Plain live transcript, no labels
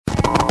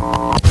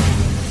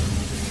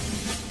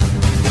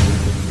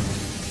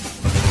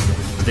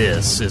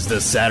This is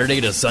the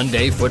Saturday to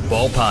Sunday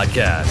Football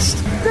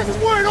Podcast. This is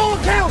where it all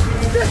counts.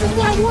 This is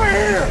why we're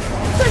here.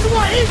 This is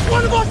why each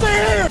one of us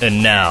are here.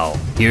 And now,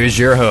 here's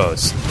your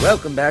host.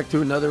 Welcome back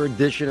to another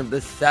edition of the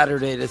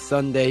Saturday to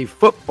Sunday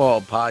Football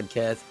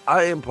Podcast.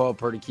 I am Paul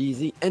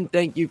Perticchese, and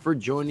thank you for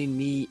joining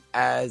me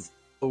as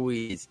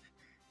always.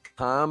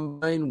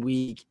 Combine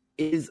week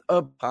is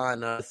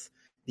upon us.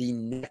 The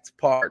next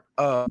part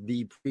of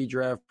the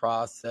pre-draft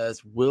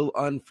process will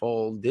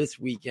unfold this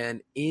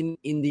weekend in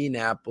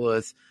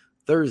Indianapolis.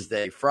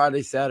 Thursday,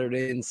 Friday,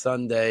 Saturday, and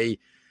Sunday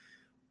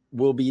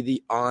will be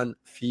the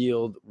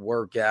on-field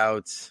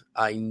workouts.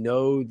 I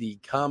know the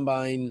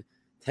Combine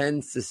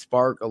tends to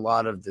spark a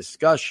lot of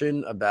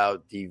discussion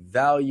about the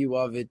value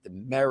of it, the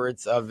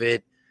merits of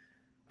it.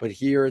 But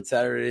here at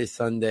Saturday,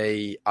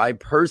 Sunday, I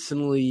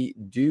personally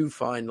do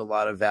find a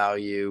lot of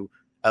value,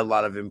 a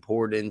lot of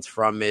importance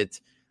from it.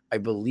 I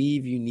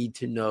believe you need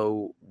to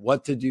know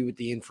what to do with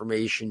the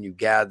information you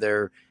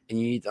gather, and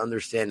you need to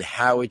understand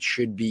how it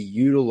should be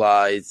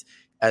utilized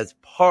as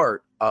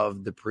part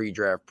of the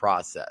pre-draft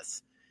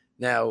process.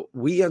 Now,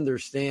 we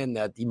understand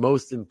that the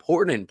most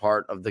important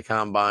part of the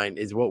Combine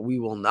is what we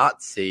will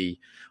not see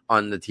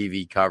on the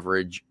TV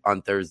coverage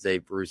on Thursday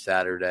through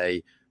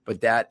Saturday,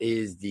 but that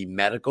is the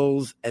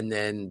medicals and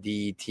then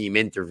the team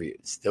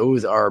interviews.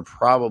 Those are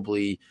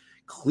probably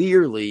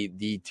clearly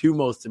the two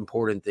most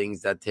important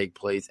things that take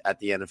place at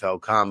the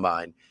NFL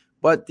Combine.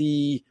 But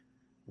the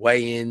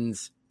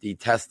weigh-ins, the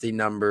testing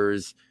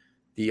numbers,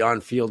 the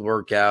on-field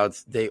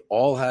workouts, they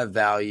all have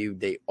value.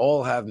 They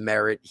all have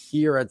merit.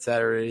 Here at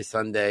Saturday,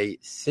 Sunday,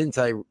 since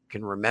I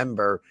can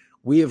remember,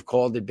 we have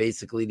called it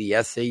basically the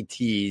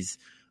SATs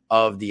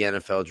of the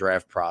NFL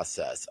draft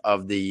process,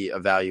 of the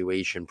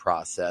evaluation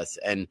process.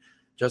 And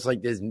just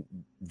like there's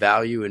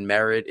value and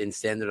merit in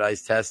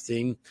standardized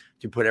testing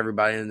to put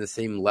everybody in the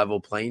same level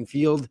playing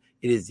field,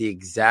 it is the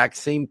exact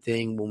same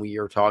thing when we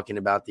are talking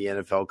about the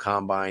NFL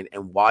Combine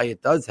and why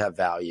it does have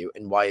value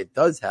and why it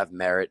does have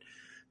merit,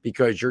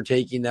 because you're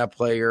taking that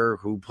player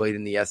who played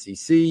in the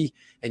SEC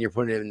and you're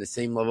putting him in the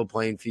same level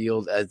playing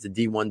field as the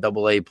D1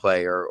 AA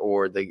player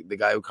or the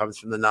guy who comes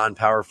from the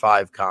non-Power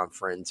 5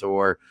 conference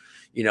or,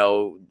 you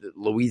know, the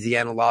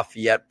Louisiana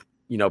Lafayette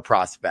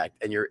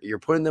prospect, and you're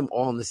putting them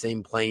all in the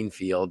same playing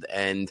field.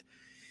 And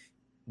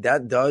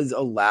that does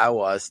allow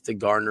us to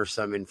garner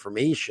some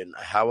information,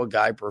 how a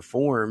guy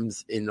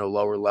performs in a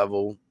lower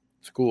level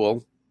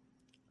school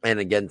and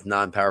against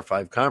non-Power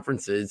 5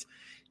 conferences.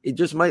 It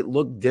just might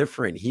look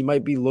different. He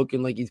might be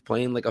looking like he's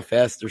playing like a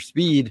faster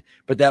speed,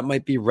 but that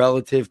might be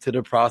relative to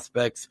the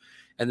prospects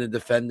and the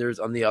defenders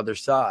on the other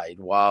side.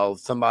 While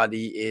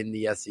somebody in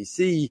the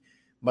SEC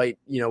might,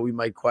 we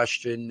might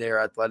question their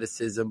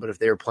athleticism, but if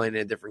they were playing in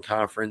a different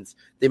conference,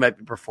 they might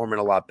be performing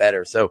a lot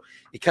better. So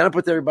it kind of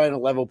puts everybody in a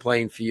level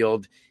playing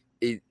field.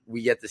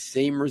 We get the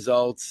same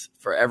results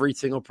for every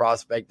single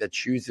prospect that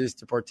chooses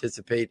to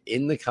participate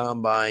in the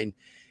Combine,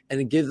 and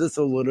it gives us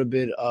a little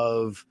bit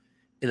of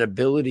an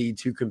ability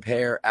to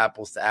compare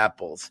apples to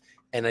apples.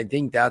 And I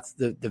think that's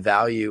the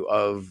value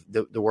of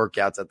the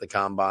workouts at the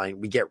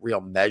Combine. We get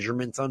real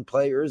measurements on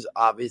players.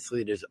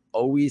 Obviously, there's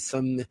always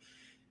some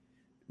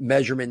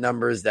measurement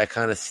numbers that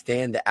kind of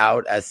stand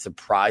out as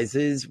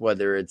surprises,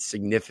 whether it's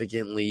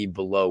significantly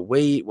below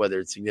weight, whether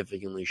it's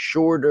significantly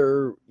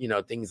shorter,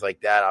 things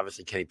like that.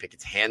 Obviously, Kenny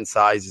Pickett's hand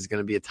size is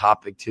going to be a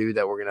topic too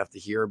that we're going to have to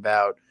hear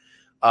about.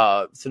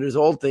 So there's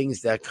all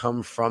things that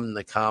come from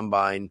the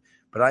Combine,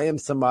 but I am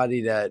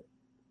somebody that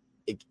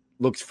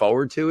looks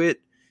forward to it,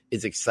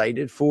 is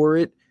excited for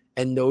it,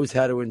 and knows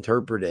how to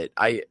interpret it.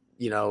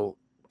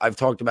 I've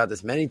talked about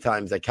this many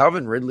times that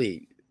Calvin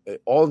Ridley,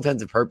 all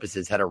intents and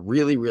purposes, had a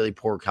really, really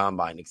poor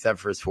Combine, except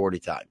for his 40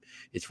 time.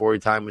 His 40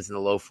 time was in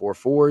the low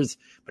 4.4s,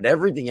 but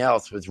everything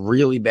else was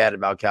really bad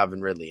about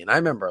Calvin Ridley. And I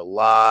remember a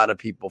lot of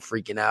people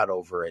freaking out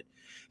over it.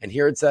 And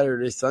here at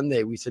Saturday,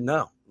 Sunday, we said,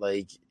 no,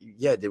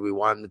 did we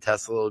want him to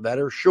test a little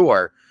better?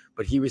 Sure.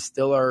 But he was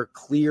still our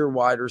clear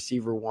wide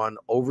receiver one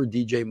over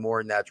DJ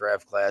Moore in that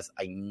draft class.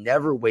 I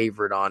never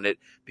wavered on it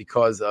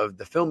because of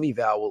the film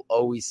eval will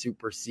always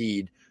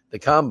supersede the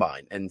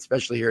Combine. And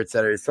especially here at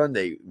Saturday,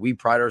 Sunday, we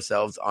pride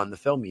ourselves on the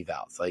film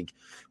evals.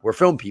 We're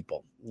film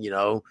people,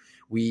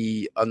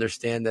 we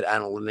understand that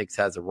analytics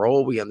has a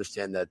role. We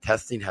understand that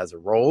testing has a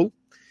role.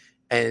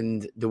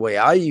 And the way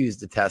I use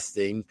the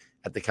testing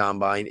at the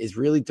Combine is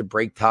really to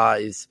break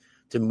ties,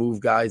 to move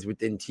guys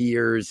within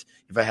tiers.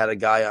 If I had a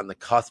guy on the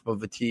cusp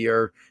of a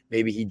tier,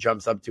 maybe he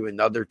jumps up to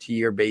another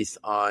tier based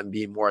on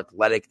being more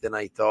athletic than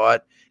I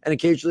thought. And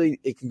occasionally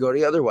it can go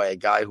the other way. A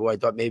guy who I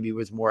thought maybe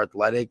was more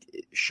athletic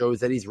shows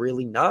that he's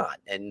really not.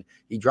 And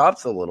he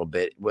drops a little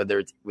bit, whether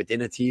it's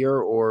within a tier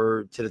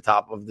or to the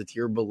top of the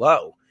tier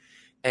below.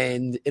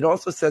 And it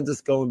also sends us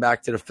going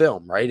back to the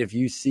film, right? If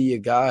you see a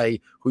guy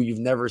who you've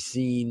never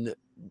seen,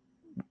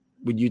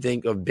 would you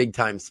think of big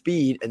time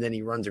speed, and then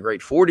he runs a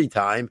great 40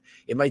 time,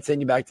 it might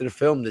send you back to the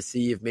film to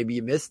see if maybe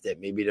you missed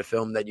it. Maybe the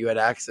film that you had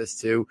access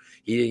to,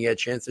 he didn't get a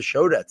chance to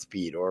show that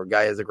speed, or a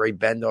guy has a great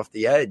bend off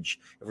the edge.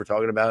 If we're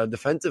talking about a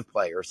defensive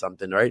player or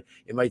something, right?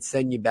 It might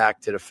send you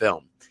back to the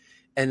film.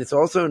 And it's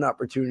also an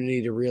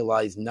opportunity to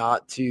realize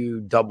not to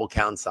double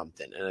count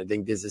something. And I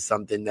think this is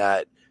something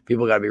that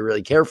people got to be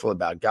really careful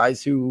about.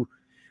 Guys who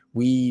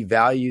we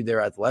value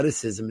their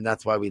athleticism, and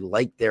that's why we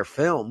like their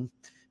film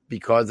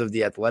because of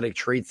the athletic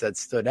traits that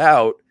stood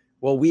out.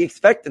 Well, we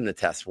expect them to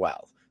test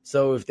well.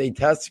 So if they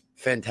test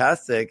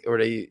fantastic or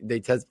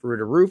they test through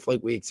the roof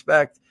like we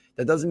expect,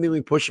 that doesn't mean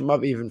we push them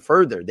up even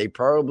further. They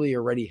probably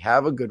already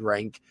have a good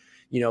rank,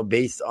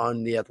 based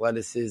on the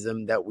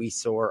athleticism that we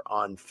saw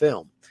on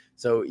film.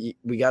 So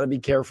we got to be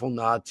careful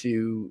not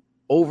to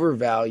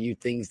overvalue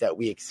things that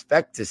we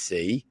expect to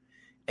see.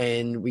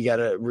 And we got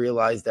to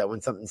realize that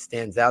when something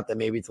stands out that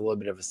maybe it's a little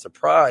bit of a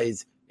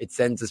surprise, it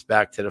sends us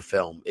back to the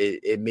film.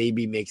 It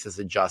maybe makes us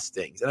adjust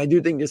things. And I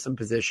do think there's some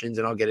positions,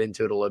 and I'll get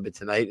into it a little bit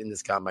tonight in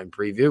this combine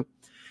preview,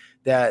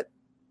 that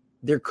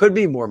there could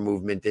be more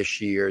movement this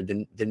year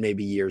than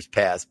maybe years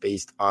past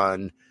based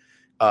on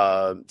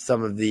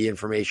some of the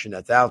information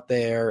that's out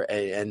there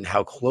and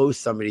how close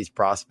some of these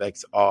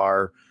prospects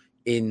are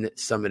in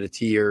some of the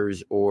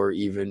tiers or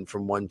even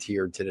from one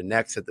tier to the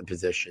next at the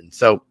position.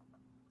 So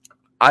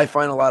I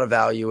find a lot of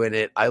value in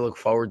it. I look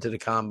forward to the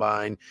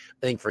combine.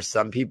 I think for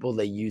some people,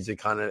 they use it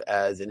kind of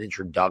as an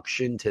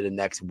introduction to the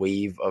next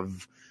wave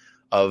of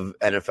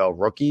NFL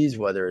rookies,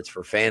 whether it's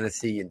for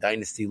fantasy and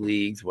dynasty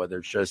leagues, whether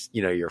it's just,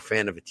 you're a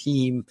fan of a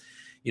team.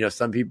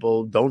 Some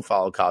people don't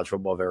follow college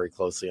football very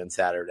closely on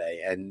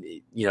Saturday and,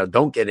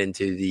 don't get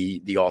into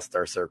the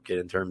All-Star circuit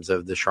in terms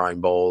of the Shrine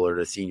Bowl or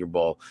the Senior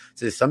Bowl.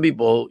 So some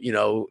people,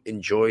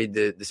 enjoy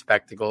the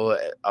spectacle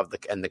of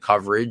the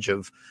coverage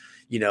of,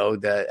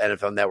 that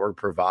NFL Network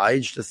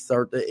provides to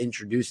start to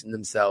introducing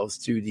themselves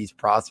to these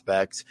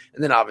prospects.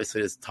 And then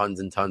obviously there's tons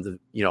and tons of,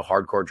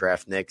 hardcore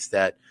draft nicks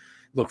that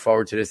look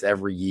forward to this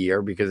every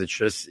year because it's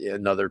just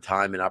another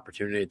time and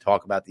opportunity to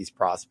talk about these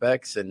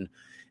prospects and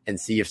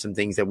see if some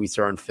things that we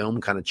saw on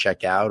film kind of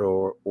check out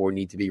or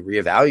need to be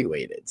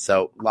reevaluated.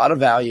 So a lot of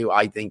value,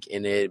 I think,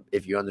 in it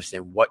if you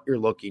understand what you're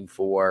looking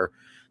for.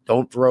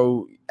 Don't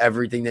throw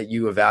everything that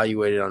you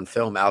evaluated on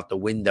film out the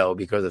window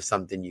because of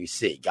something you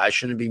see. Guys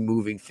shouldn't be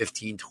moving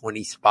 15,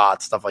 20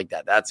 spots, stuff like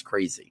that. That's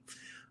crazy.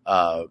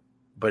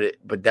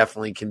 But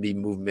definitely can be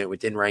movement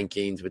within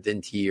rankings,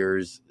 within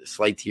tiers,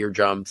 slight tier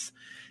jumps,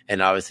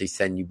 and obviously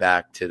send you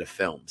back to the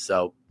film.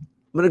 So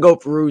I'm going to go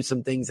through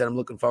some things that I'm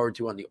looking forward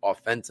to on the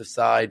offensive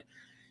side.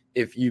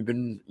 If you've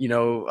been,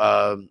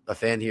 a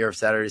fan here of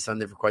Saturday,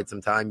 Sunday for quite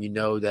some time,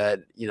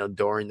 that,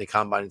 during the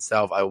combine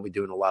itself, I will be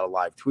doing a lot of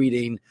live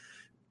tweeting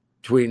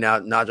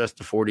out not just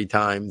the 40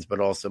 times, but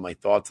also my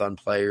thoughts on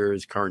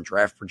players, current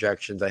draft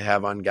projections I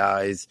have on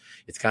guys.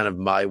 It's kind of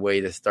my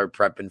way to start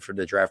prepping for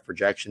the draft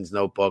projections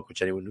notebook,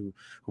 which anyone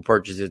who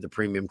purchases the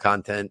premium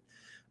content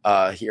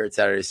here at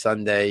Saturday,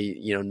 Sunday,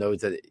 knows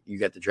that you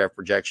get the draft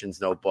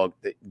projections notebook.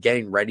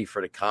 Getting ready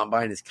for the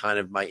combine is kind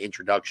of my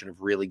introduction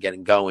of really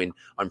getting going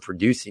on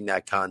producing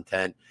that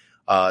content.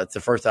 It's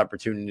the first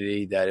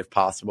opportunity that, if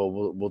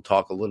possible, we'll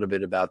talk a little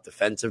bit about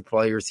defensive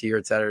players here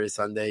at Saturday,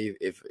 Sunday.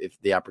 If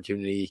the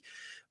opportunity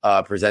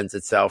presents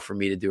itself for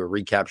me to do a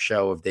recap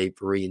show of day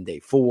 3 and day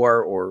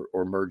 4,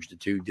 or merge the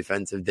two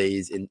defensive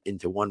days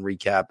into one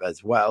recap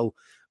as well.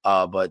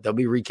 But there'll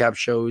be recap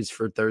shows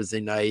for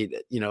Thursday night,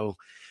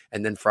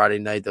 and then Friday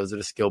night. Those are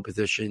the skill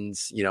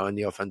positions, and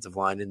the offensive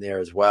line in there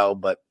as well.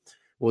 But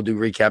we'll do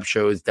recap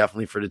shows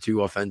definitely for the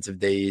 2 offensive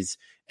days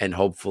and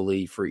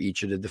hopefully for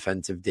each of the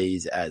defensive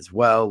days as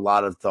well. A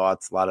lot of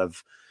thoughts, a lot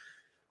of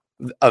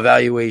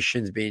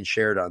evaluations being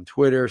shared on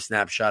Twitter,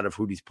 snapshot of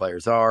who these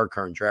players are,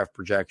 current draft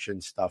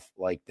projections, stuff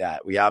like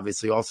that. We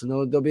obviously also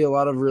know there'll be a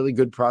lot of really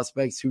good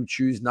prospects who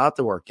choose not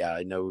to work out.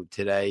 I know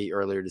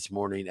earlier this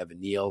morning, Evan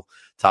Neal,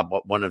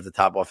 one of the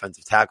top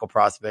offensive tackle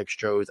prospects,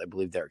 chose. I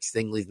believe Derek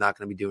Stingley's not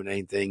going to be doing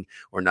anything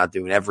or not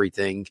doing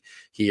everything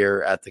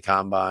here at the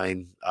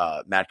combine.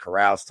 Matt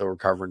Corral still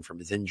recovering from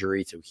his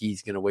injury, so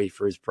he's going to wait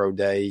for his pro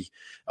day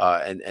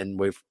and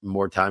wait for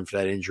more time for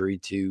that injury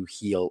to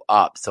heal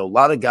up. So a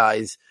lot of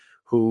guys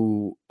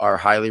who are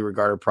highly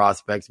regarded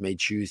prospects may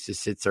choose to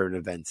sit certain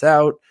events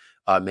out,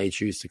 may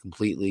choose to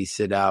completely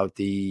sit out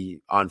the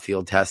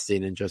on-field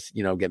testing and just,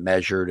 get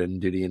measured and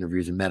do the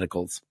interviews and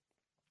medicals.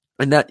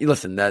 And that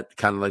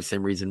kind of like the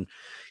same reason,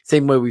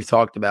 same way we've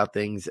talked about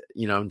things,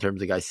 in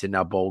terms of guys sitting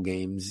out bowl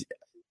games.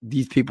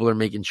 These people are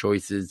making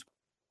choices.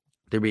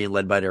 They're being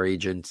led by their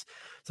agents.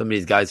 Some of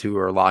these guys who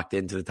are locked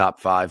into the top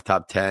 5,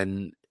 top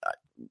 10,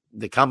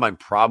 the combine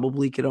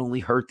probably could only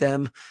hurt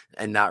them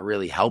and not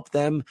really help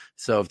them.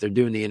 So if they're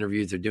doing the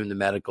interviews, they're doing the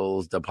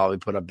medicals, they'll probably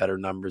put up better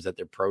numbers at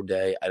their pro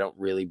day. I don't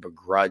really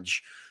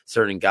begrudge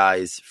certain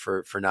guys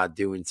for not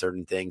doing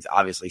certain things.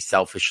 Obviously,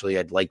 selfishly,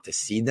 I'd like to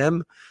see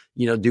them,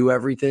 do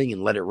everything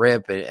and let it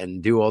rip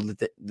and do all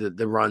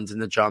the runs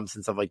and the jumps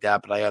and stuff like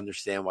that. But I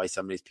understand why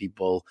some of these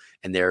people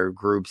and their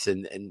groups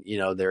and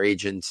their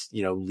agents,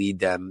 lead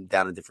them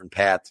down a different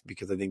path,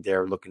 because I think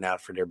they're looking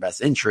out for their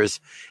best interests.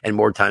 And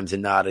more times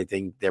than not, I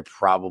think they're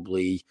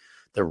probably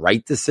the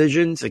right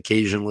decisions.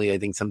 Occasionally, I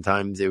think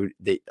sometimes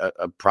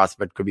a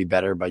prospect could be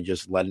better by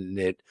just letting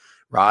it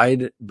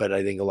ride, but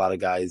I think a lot of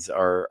guys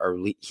are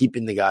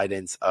keeping the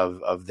guidance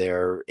of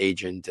their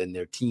agent and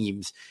their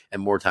teams,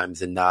 and more times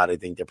than not, I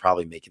think they're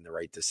probably making the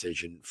right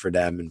decision for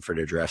them and for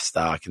their draft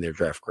stock and their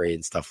draft grade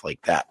and stuff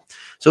like that.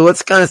 So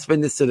let's kind of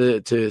spin this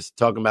to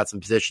talking about some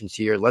positions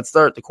here. Let's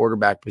start at the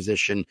quarterback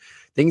position.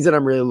 Things that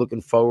I'm really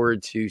looking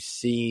forward to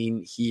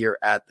seeing here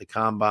at the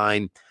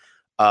Combine.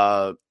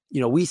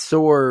 We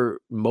saw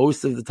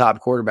most of the top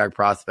quarterback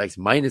prospects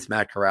minus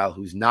Matt Corral,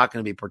 who's not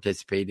going to be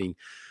participating.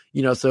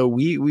 So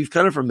we've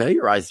kind of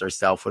familiarized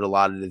ourselves with a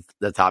lot of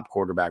the top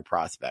quarterback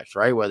prospects,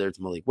 right? Whether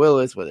it's Malik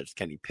Willis, whether it's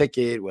Kenny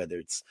Pickett, whether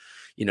it's,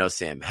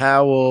 Sam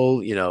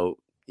Howell,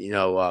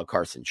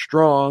 Carson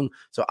Strong.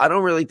 So I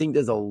don't really think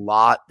there's a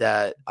lot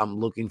that I'm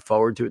looking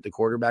forward to at the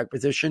quarterback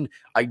position.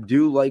 I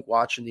do like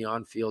watching the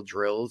on-field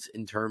drills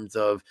in terms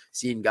of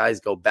seeing guys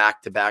go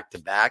back to back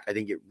to back. I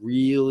think it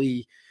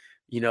really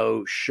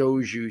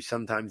shows you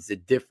sometimes the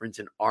difference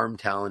in arm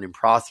talent and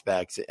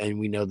prospects, and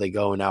we know they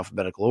go in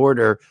alphabetical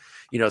order,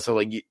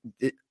 so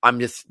I'm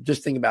just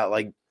thinking about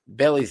like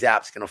Bailey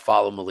Zapp's going to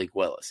follow Malik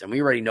Willis, and we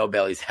already know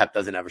Bailey Zapp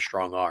doesn't have a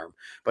strong arm,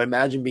 but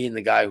imagine being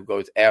the guy who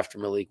goes after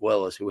Malik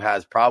Willis, who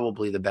has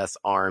probably the best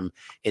arm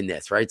in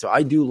this, right? So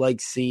I do like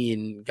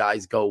seeing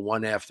guys go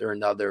one after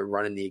another,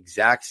 running the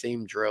exact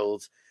same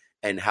drills,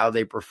 and how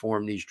they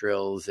perform these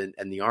drills and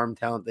the arm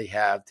talent they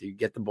have to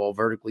get the ball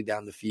vertically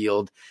down the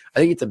field. I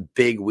think it's a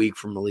big week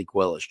for Malik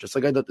Willis. Just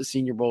like I thought the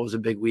Senior Bowl was a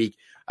big week,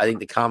 I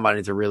think the Combine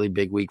is a really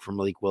big week for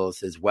Malik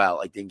Willis as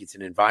well. I think it's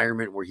an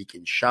environment where he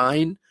can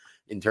shine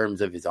in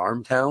terms of his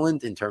arm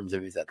talent, in terms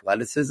of his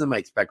athleticism. I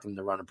expect him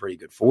to run a pretty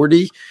good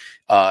 40,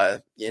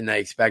 and I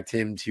expect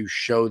him to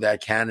show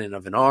that cannon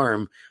of an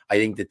arm. I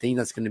think the thing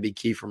that's going to be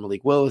key for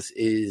Malik Willis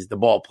is the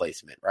ball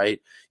placement,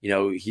 right?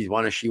 She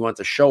wants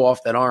to show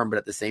off that arm, but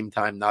at the same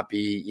time not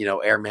be,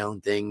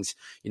 airmailing things,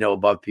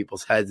 above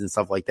people's heads and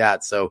stuff like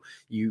that. So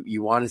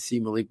you want to see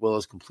Malik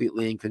Willis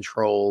completely in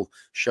control,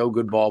 show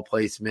good ball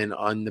placement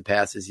on the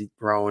passes he's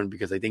throwing,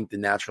 because I think the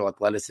natural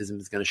athleticism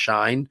is going to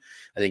shine.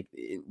 I think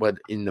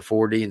in the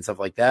 40 and stuff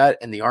like that,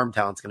 and the arm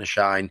talent's going to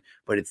shine,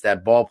 but it's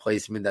that ball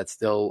placement that's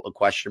still a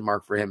question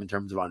mark for him in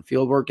terms of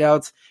on-field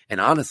workouts. And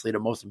honestly, the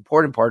most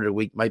important part of the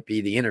week might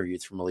be the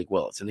interviews for Malik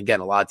Willis. And again,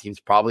 a lot of teams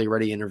probably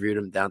already interviewed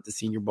him down at the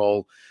Senior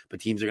Bowl,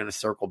 but teams are going to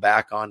circle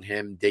back on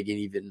him, digging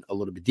even a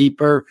little bit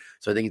deeper.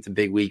 So I think it's a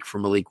big week for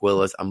Malik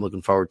Willis. I'm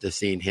looking forward to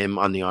seeing him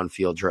on the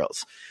on-field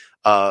drills.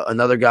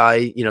 Another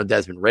guy,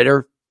 Desmond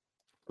Ridder,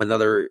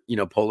 another,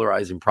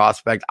 polarizing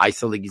prospect. I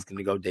still think he's going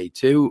to go day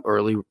 2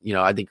 early.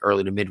 I think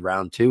early to mid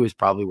round 2 is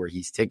probably where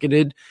he's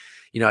ticketed.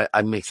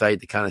 I'm excited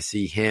to kind of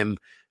see him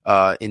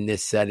in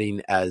this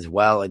setting as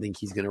well. I think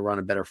he's going to run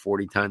a better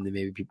 40 time than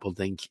maybe people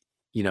think,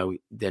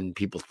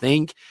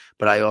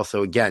 But I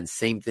also, again,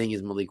 same thing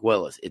as Malik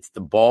Willis. It's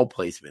the ball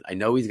placement. I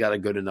know he's got a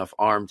good enough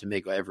arm to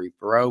make every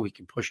throw. He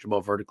can push the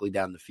ball vertically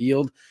down the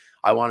field.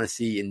 I want to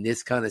see in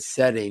this kind of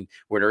setting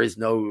where there is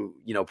no,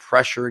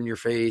 pressure in your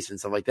face and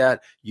stuff like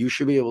that, you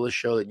should be able to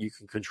show that you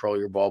can control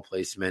your ball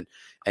placement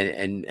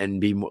and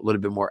be a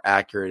little bit more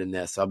accurate in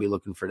this. I'll be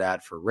looking for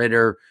that for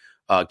Ridder.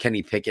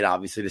 Kenny Pickett,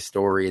 obviously the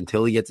story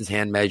until he gets his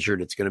hand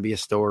measured, it's going to be a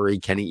story.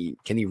 Can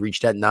he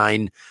reach that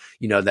 9,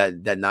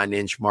 that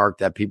 9-inch mark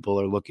that people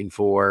are looking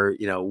for?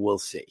 We'll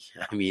see.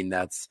 I mean,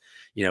 that's,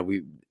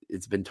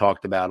 it's been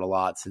talked about a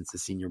lot since the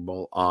Senior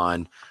Bowl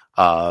on.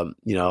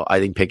 I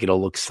think Pickett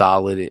will look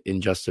solid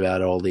in just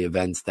about all the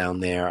events down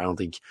there. I don't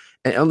think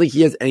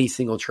he has any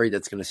single trait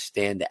that's going to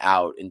stand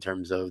out in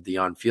terms of the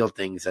on-field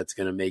things that's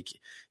going to make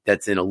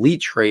that's an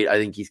elite trait. I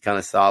think he's kind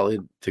of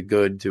solid to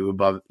good to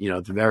above,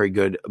 to very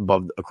good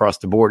above across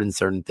the board in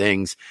certain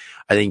things.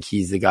 I think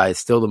he's the guy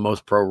still the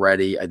most pro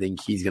ready. I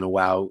think he's going to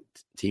wow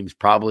teams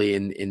probably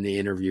in the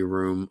interview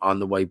room on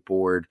the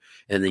whiteboard.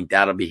 And I think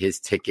that'll be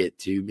his ticket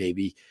to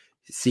maybe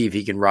see if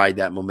he can ride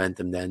that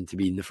momentum then to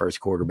be the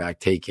first quarterback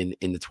taken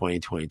in the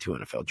 2022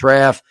 NFL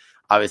draft.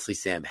 Obviously,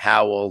 Sam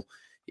Howell,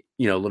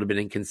 a little bit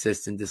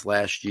inconsistent this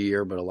last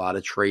year, but a lot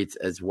of traits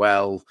as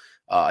well.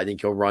 I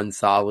think he'll run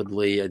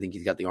solidly. I think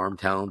he's got the arm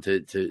talent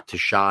to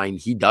shine.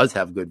 He does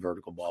have good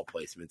vertical ball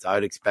placements. I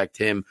would expect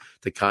him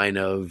to kind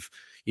of,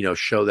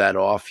 show that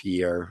off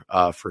here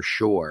for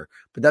sure.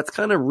 But that's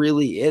kind of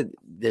really it.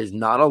 There's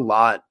not a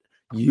lot.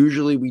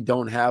 Usually we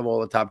don't have all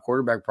the top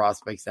quarterback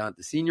prospects down at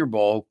the Senior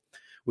Bowl,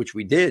 which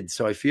we did.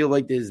 So I feel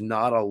like there's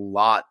not a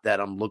lot that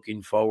I'm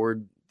looking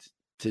forward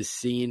to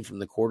seeing from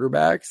the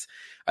quarterbacks.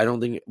 I don't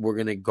think we're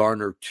going to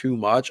garner too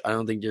much. I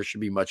don't think there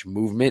should be much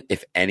movement,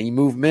 if any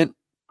movement,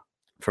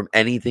 from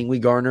anything we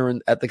garner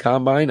at the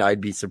Combine.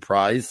 I'd be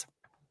surprised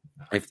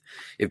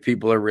if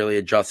people are really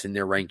adjusting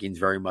their rankings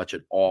very much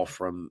at all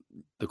from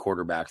the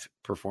quarterbacks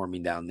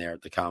performing down there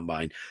at the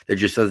Combine. There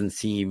just doesn't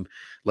seem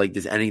like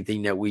there's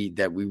anything that we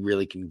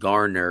really can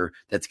garner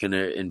that's going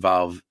to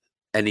involve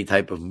any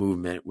type of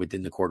movement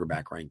within the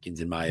quarterback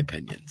rankings, in my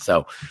opinion.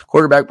 So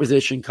quarterback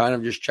position, kind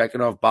of just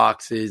checking off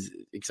boxes.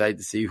 Excited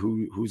to see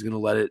who's going to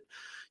let it,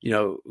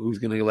 who's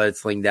going to let it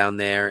sling down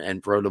there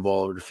and throw the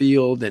ball over the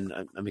field. And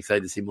I'm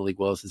excited to see Malik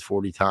Willis's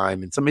 40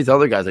 time. And some of these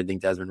other guys, I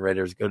think Desmond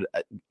Ridder is good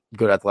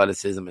good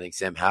athleticism. I think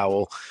Sam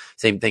Howell,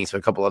 same thing. So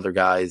a couple other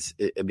guys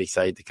I'm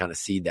excited to kind of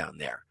see down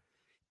there.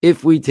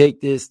 If we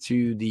take this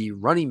to the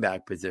running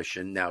back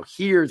position, now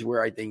here's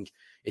where I think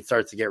it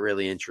starts to get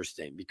really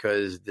interesting,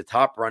 because the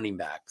top running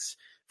backs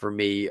for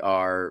me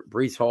are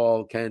Breece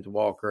Hall, Kenneth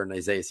Walker, and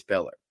Isaiah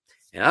Spiller.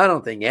 And I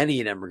don't think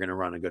any of them are going to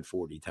run a good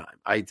 40 time.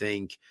 I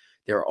think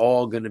they're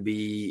all going to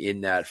be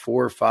in that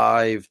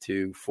 4.5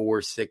 to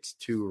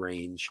 4.62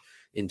 range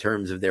in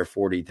terms of their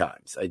 40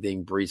 times. I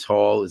think Breece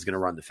Hall is going to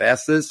run the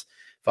fastest,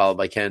 followed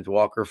by Kenneth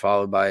Walker,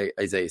 followed by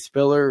Isaiah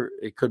Spiller.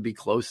 It could be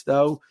close,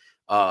 though.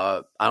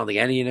 I don't think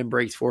any of them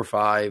breaks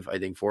 4.5. I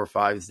think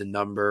 4.5 is the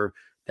number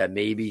that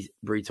maybe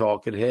Breece Hall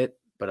could hit,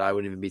 but I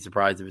wouldn't even be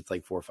surprised if it's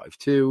like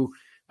 4.52.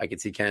 I could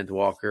see Kenneth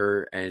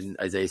Walker and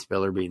Isaiah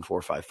Spiller being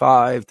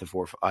 4.55 to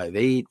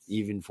 4.58,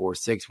 even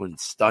 4.6 wouldn't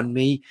stun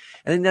me.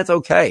 I think that's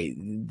okay.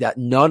 That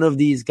none of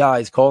these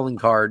guys' calling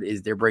card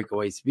is their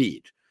breakaway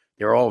speed.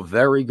 They're all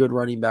very good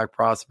running back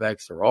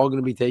prospects. They're all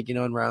going to be taking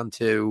on round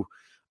 2.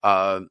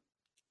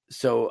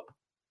 So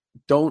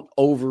don't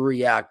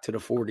overreact to the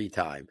 40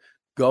 time.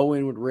 Go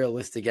in with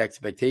realistic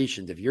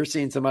expectations. If you're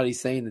seeing somebody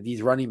saying that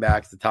these running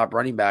backs, the top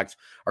running backs,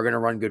 are going to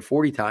run good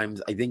 40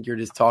 times, I think you're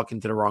just talking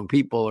to the wrong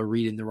people or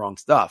reading the wrong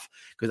stuff,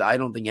 because I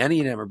don't think any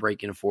of them are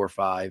breaking a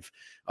 4.5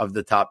 of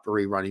the top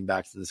 3 running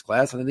backs in this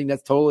class. And I think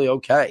that's totally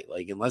okay.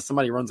 Like, unless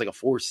somebody runs like a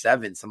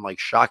 4.7, some like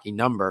shocking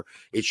number,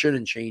 it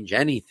shouldn't change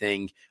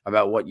anything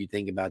about what you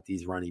think about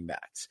these running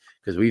backs,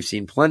 because we've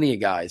seen plenty of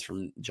guys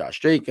from Josh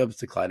Jacobs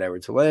to Clyde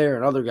Edwards-Helaire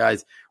and other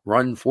guys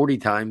run 40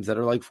 times that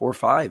are like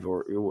 4.5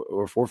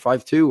 or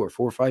 4.52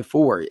 or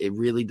 4.54. It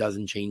really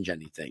doesn't change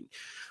anything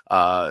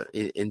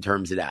in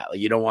terms of that. Like,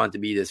 you don't want to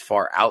be this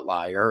far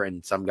outlier,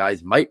 and some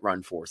guys might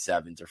run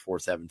 4.7s or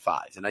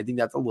 4.75s. And I think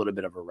that's a little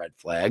bit of a red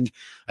flag.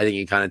 I think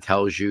it kind of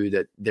tells you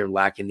that they're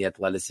lacking the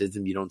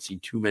athleticism. You don't see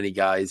too many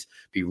guys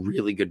be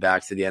really good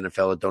backs to the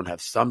NFL that don't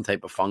have some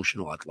type of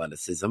functional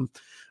athleticism.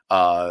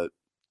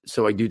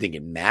 So I do think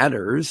it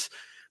matters,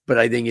 but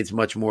I think it's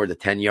much more the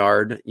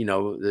 10-yard,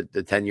 the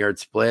 10-yard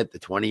split, the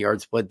 20-yard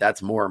split.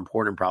 That's more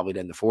important probably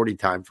than the 40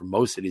 time for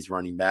most of these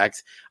running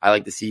backs. I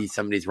like to see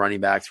some of these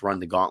running backs run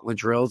the gauntlet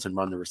drills and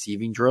run the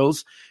receiving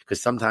drills, because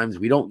sometimes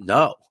we don't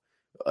know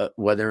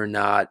whether or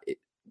not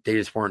they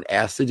just weren't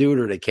asked to do it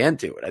or they can't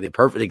do it. I think a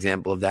perfect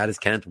example of that is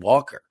Kenneth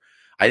Walker.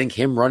 I think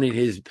him running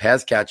his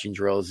pass catching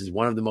drills is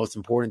one of the most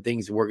important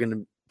things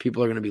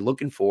people are going to be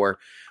looking for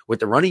with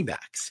the running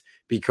backs,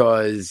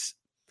 because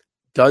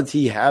does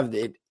he have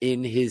it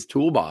in his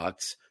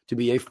toolbox to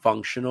be a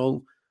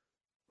functional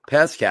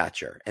pass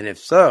catcher? And if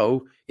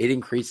so, it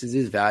increases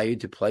his value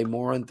to play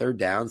more on third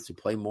downs, to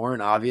play more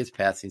in obvious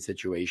passing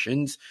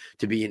situations,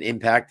 to be an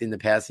impact in the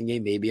passing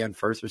game, maybe on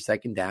first or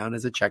second down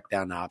as a check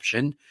down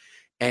option.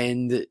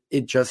 And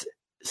it just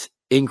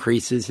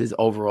increases his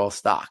overall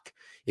stock.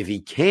 If he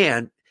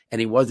can't,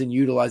 and he wasn't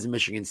utilizing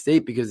Michigan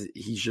State because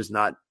he's just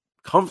not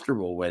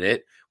comfortable with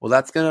it, well,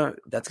 that's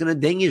gonna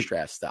ding his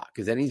draft stock,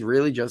 because then he's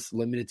really just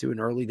limited to an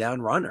early down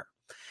runner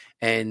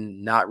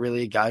and not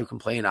really a guy who can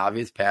play in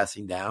obvious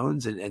passing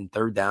downs and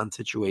third down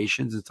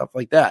situations and stuff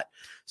like that.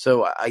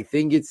 So I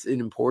think it's an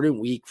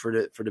important week for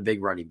the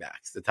big running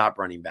backs, the top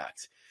running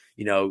backs.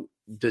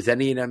 Does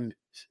any of them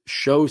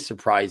show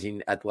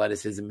surprising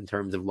athleticism in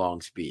terms of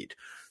long speed?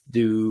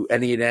 Do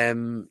any of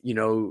them,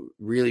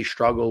 really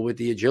struggle with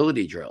the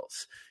agility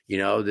drills,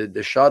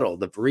 the shuttle,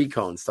 the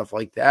recon, stuff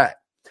like that?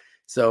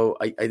 So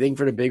I think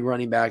for the big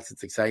running backs,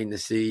 it's exciting to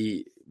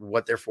see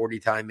what their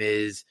 40 time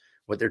is,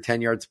 what their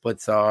 10-yard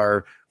splits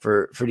are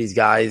for these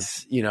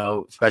guys,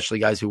 especially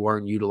guys who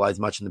weren't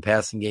utilized much in the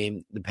passing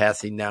game. The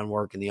passing down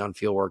work and the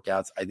on-field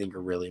workouts, I think,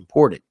 are really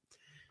important.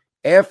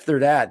 After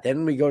that,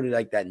 then we go to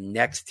like that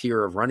next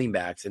tier of running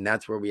backs, and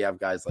that's where we have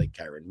guys like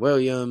Kyren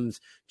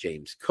Williams,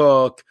 James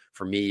Cook.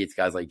 For me, it's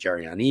guys like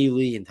Jerrion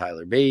Ealy and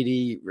Tyler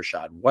Beatty,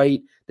 Rachaad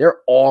White.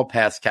 They're all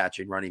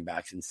pass-catching running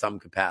backs in some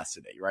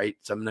capacity, right?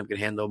 Some of them can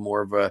handle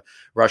more of a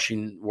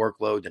rushing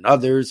workload than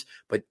others,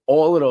 but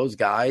all of those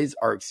guys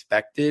are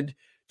expected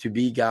to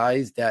be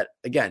guys that,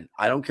 again,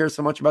 I don't care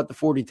so much about the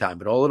 40 time,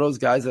 but all of those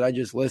guys that I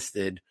just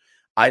listed,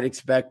 I'd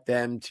expect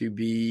them to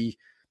be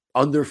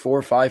under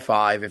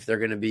 4.55 if they're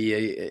going to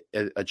be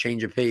a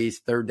change of pace,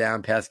 third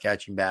down pass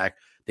catching back.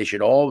 They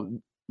should all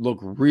look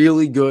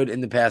really good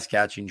in the pass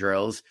catching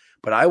drills,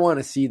 but I want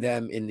to see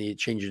them in the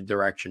change of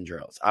direction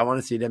drills. I want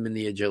to see them in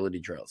the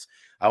agility drills.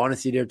 I want to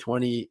see their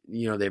 20,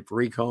 their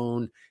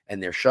recon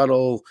and their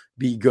shuttle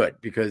be good,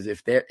 because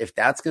if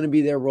that's going to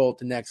be their role at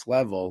the next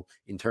level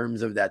in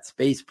terms of that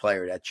space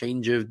player, that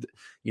change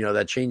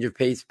of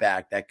pace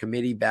back, that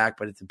committee back,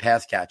 but it's a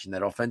pass catching,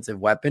 that offensive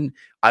weapon,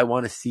 I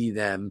want to see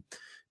them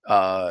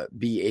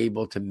be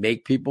able to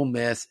make people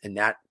miss, and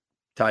that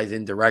ties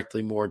in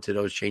directly more to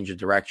those change of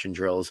direction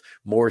drills,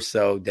 more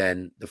so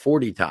than the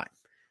 40 time.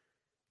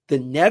 The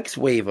next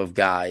wave of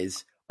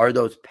guys are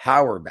those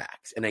power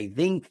backs, and I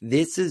think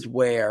this is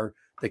where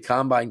the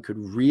combine could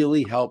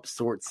really help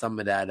sort some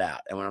of that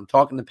out. And when I'm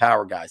talking to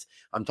power guys,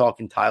 I'm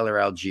talking Tyler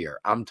Algier,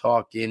 I'm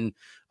talking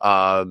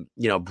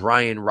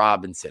Brian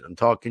Robinson, I'm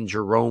talking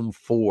Jerome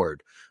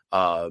Ford,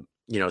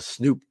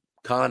 Snoop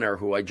Connor,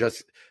 who I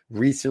just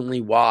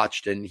recently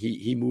watched, and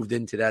he moved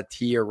into that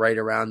tier right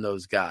around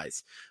those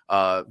guys.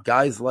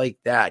 Guys like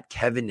that,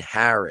 Kevin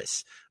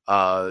Harris,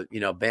 Bam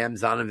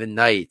Zonovan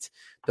Knight,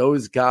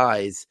 those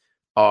guys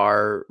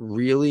are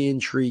really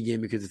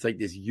intriguing because it's like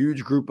this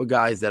huge group of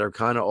guys that are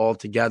kind of all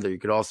together. You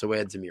could also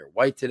add Zamir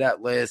White to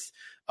that list.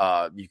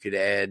 You could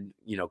add,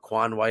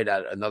 Quan White,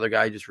 another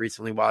guy I just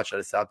recently watched out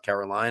of South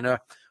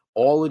Carolina.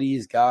 All of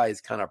these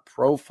guys kind of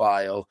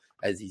profile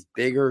as these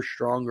bigger,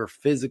 stronger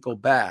physical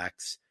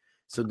backs.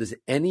 So does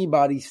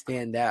anybody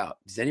stand out?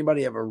 Does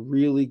anybody have a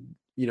really,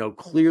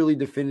 clearly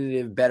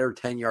definitive better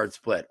 10-yard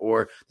split?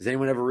 Or does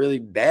anyone have a really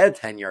bad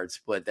 10-yard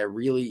split that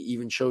really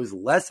even shows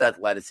less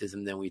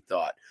athleticism than we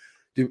thought?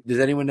 Does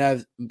anyone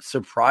have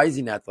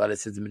surprising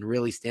athleticism and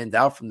really stands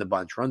out from the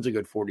bunch, runs a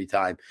good 40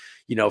 time,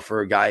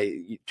 for a guy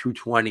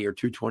 220 or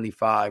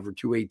 225 or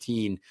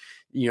 218?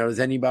 Does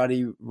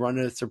anybody run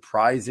a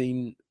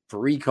surprising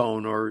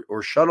 3-cone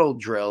or shuttle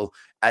drill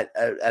at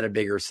a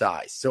bigger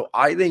size? So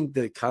I think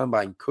the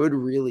combine could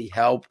really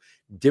help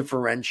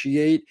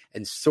differentiate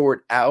and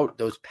sort out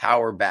those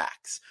power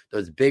backs,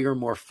 those bigger,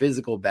 more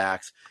physical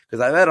backs,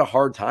 because I've had a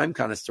hard time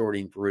kind of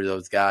sorting through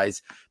those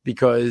guys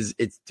because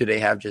do they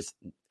have just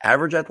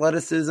average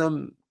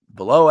athleticism,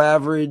 below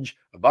average,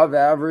 above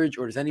average,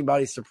 or does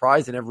anybody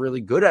surprise and have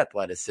really good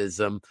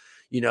athleticism,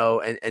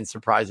 and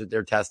surprise with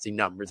their testing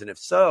numbers? And if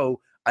so,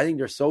 I think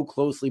they're so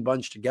closely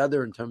bunched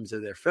together in terms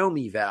of their film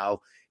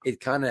eval, it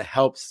kind of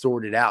helps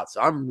sort it out.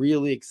 So I'm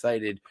really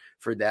excited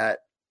for that.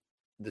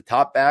 The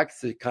top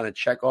backs to kind of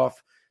check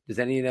off, does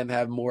any of them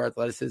have more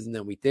athleticism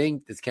than we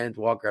think? Does Kenneth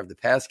Walker have the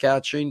pass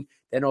catching?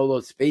 Then all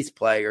those space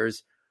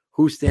players,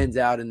 who stands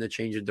out in the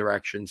change of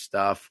direction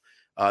stuff?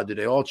 Do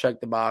they all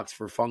check the box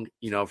for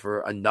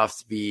for enough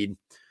speed?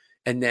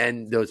 And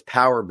then those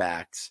power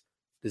backs,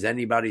 does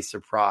anybody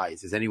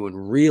surprise? Does anyone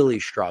really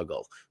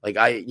struggle? Like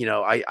I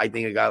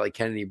think a guy like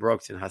Kennedy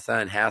Brooks and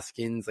Hassan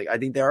Haskins, I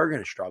think they are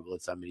going to struggle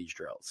at some of these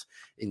drills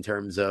in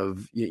terms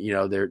of,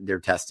 their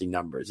testing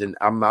numbers. And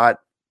I'm not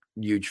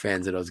huge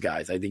fans of those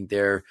guys. I think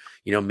they're,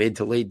 mid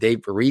to late day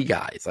 3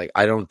 guys.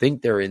 I don't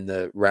think they're in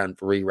the round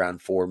 3,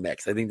 round 4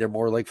 mix. I think they're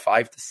more like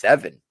 5 to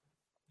 7.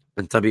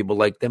 And some people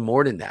like them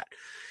more than that.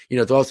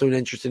 It's also an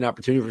interesting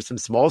opportunity for some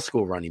small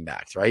school running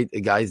backs, right?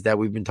 The guys that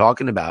we've been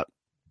talking about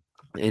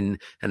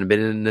and have been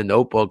in the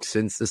notebook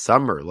since the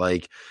summer.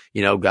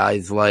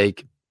 Guys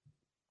like,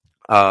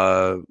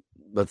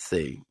 let's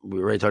see, we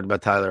already talked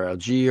about Tyler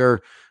Algier.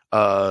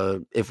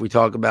 If we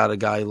talk about a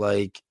guy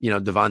like,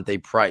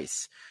 Devontae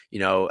Price,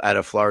 out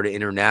of Florida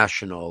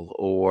International,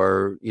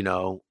 or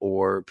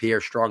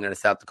Pierre Strong out of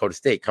South Dakota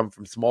State, come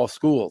from small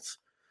schools.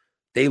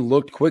 They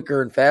looked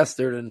quicker and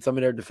faster than some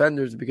of their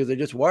defenders because they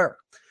just were.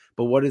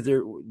 But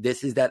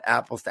this is that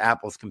apples to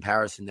apples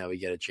comparison that we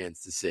get a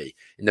chance to see.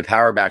 In the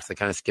power backs, I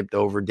kind of skipped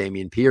over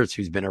Dameon Pierce,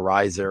 who's been a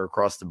riser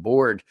across the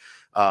board.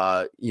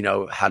 How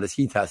does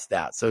he test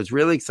out? So it's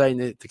really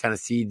exciting to kind of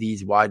see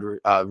these wide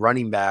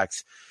running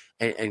backs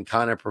and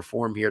kind of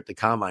perform here at the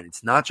combine.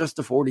 It's not just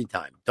the 40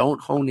 time.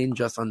 Don't hone in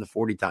just on the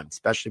 40 time,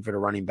 especially for the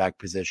running back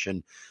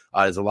position.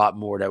 There's a lot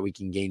more that we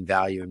can gain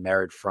value and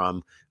merit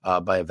from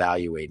by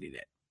evaluating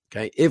it.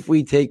 Okay, if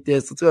we take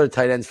this, let's go to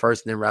tight ends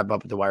first and then wrap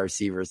up with the wide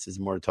receivers. There's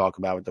more to talk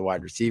about with the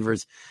wide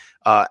receivers.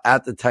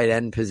 At the tight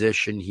end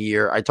position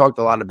here, I talked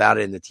a lot about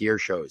it in the tier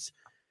shows.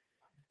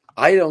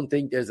 I don't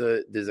think there's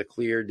a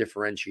clear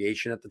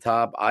differentiation at the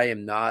top. I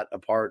am not a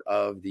part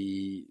of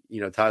the,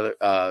 Tyler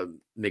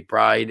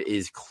McBride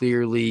is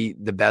clearly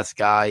the best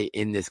guy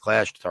in this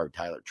class.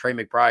 Trey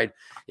McBride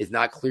is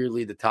not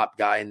clearly the top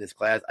guy in this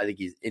class. I think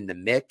he's in the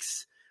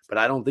mix. But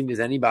I don't think there's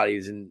anybody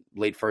who's in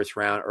late first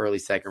round, early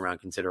second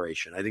round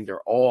consideration. I think they're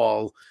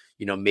all,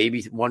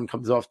 maybe one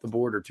comes off the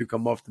board or 2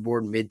 come off the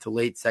board mid to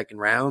late second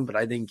round. But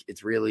I think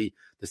it's really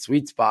the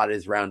sweet spot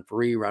is round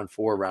 3, round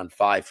 4, round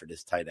 5 for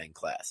this tight end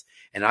class.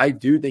 And I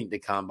do think the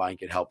combine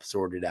could help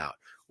sort it out.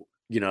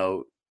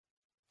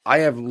 I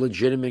have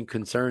legitimate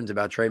concerns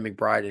about Trey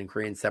McBride and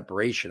creating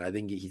separation. I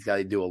think he's got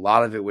to do a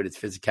lot of it with his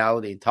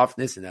physicality and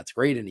toughness, and that's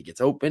great. And he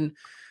gets open.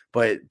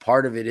 But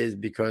part of it is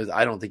because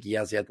I don't think he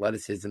has the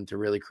athleticism to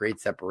really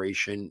create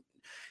separation,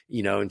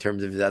 in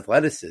terms of his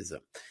athleticism.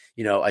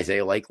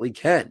 Isaiah Likely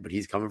can, but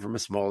he's coming from a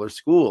smaller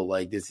school.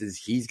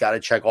 He's got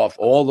to check off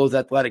all those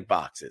athletic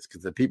boxes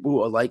because the people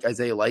who are like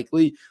Isaiah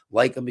Likely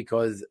like him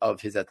because of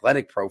his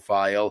athletic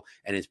profile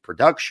and his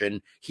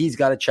production. He's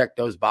got to check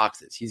those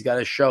boxes. He's got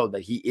to show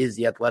that he is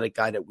the athletic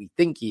guy that we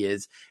think he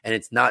is. And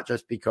it's not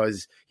just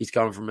because he's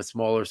coming from a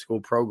smaller school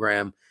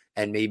program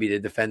and maybe the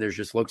defenders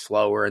just look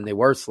slower and they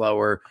were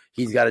slower.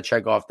 He's got to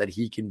check off that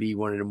he can be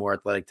one of the more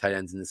athletic tight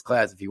ends in this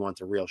class if he wants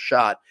a real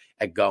shot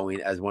at going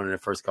as one of the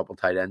first couple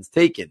tight ends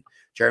taken.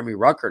 Jeremy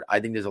Ruckert,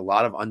 I think there's a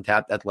lot of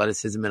untapped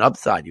athleticism and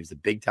upside. He was a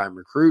big-time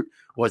recruit,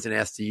 wasn't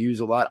asked to use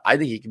a lot. I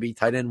think he could be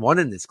tight end 1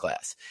 in this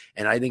class.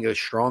 And I think a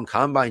strong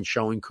combine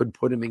showing could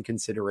put him in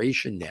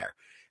consideration there.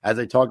 As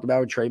I talked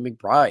about with Trey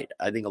McBride,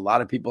 I think a lot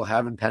of people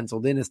have him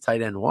penciled in as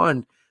tight end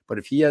 1. But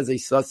if he has a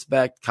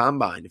suspect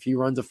combine, if he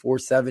runs a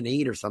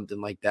 4.78 or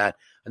something like that,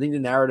 I think the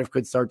narrative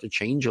could start to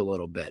change a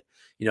little bit.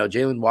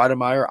 Jalen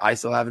Wydermyer, I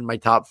still have in my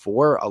top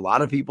 4. A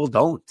lot of people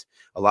don't.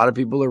 A lot of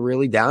people are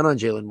really down on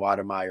Jalen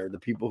Wydermyer. The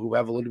people who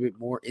have a little bit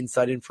more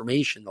inside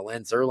information, the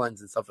Lance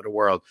Zierleins and stuff of the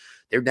world,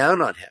 they're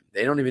down on him.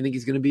 They don't even think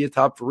he's going to be a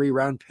top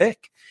 3-round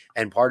pick.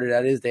 And part of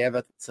that is they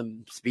have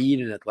some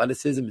speed and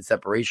athleticism and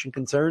separation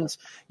concerns.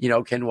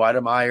 Can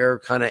Wydermyer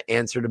kind of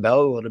answer the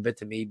bell a little bit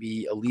to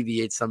maybe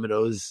alleviate some of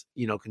those,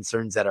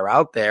 concerns that are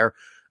out there?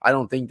 I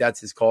don't think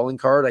that's his calling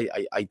card.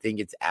 I think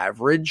it's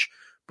average.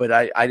 But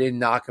I didn't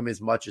knock him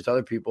as much as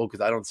other people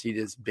because I don't see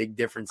this big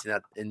difference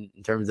in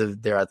terms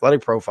of their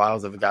athletic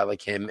profiles of a guy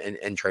like him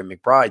and Trey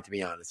McBride, to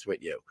be honest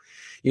with you.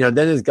 Then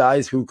there's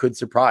guys who could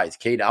surprise.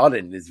 Cade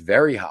Otton is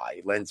very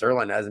high. Lance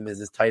Zierlein has him as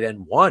his tight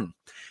end 1.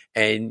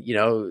 And,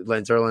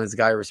 Lance Zierlein is a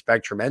guy I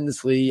respect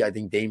tremendously. I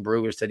think Dane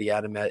Brugler said he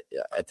had him at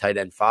tight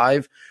end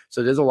 5.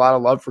 So there's a lot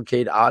of love for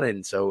Cade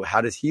Otton. So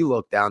how does he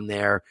look down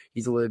there?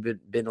 He's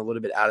been a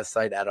little bit out of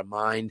sight, out of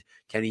mind.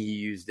 Can he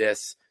use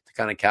this to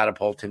kind of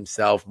catapult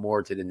himself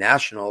more to the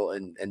national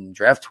and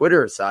draft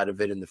Twitter side of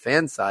it and the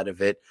fan side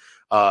of it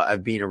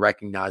of being a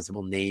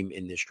recognizable name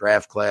in this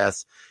draft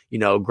class?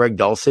 Greg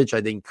Dulcich,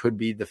 I think, could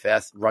be the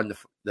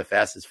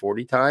fastest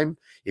 40 time.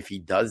 If he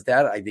does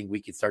that, I think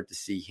we could start to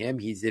see him.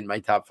 He's in my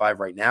top 5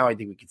 right now. I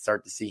think we could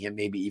start to see him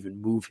maybe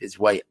even move his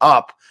way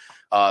up,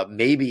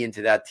 maybe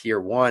into that tier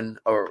 1,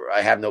 or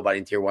I have nobody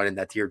in tier 1 in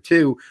that tier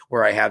 2,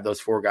 where I have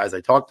those 4 guys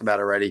I talked about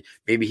already.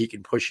 Maybe he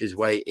can push his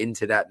way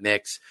into that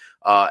mix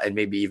and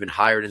maybe even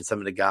higher than some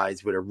of the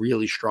guys with a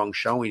really strong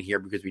showing here,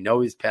 because we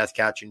know his pass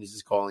catching is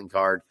his calling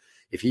card.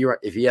 If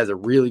he has a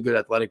really good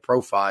athletic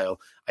profile,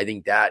 I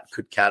think that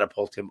could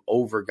catapult him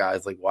over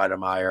guys like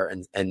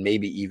Wydermyer and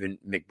maybe even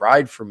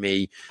McBride for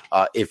me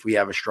if we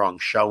have a strong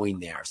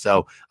showing there.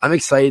 So I'm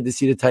excited to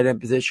see the tight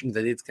end position because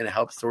I think it's going to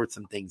help sort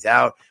some things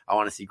out. I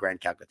want to see Grant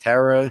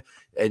Calcaterra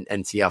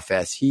and see how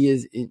fast he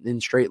is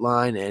in straight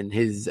line and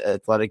his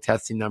athletic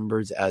testing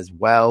numbers as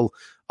well.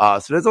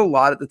 So there's a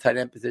lot at the tight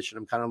end position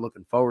I'm kind of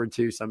looking forward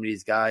to. Some of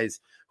these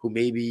guys who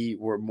maybe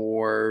were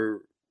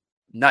more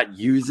not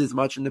used as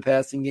much in the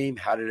passing game,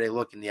 how do they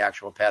look in the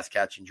actual pass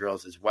catching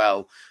drills as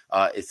well,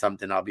 is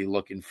something I'll be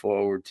looking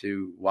forward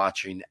to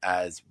watching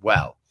as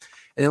well.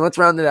 And then let's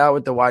round it out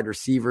with the wide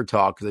receiver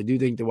talk, because I do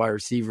think the wide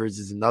receivers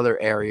is another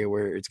area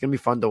where it's going to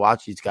be fun to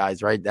watch these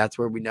guys, right? That's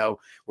where we know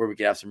where we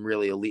can have some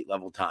really elite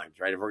level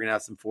times, right? If we're going to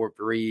have some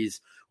 4.3s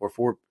or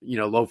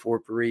low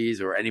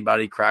 4.3s, or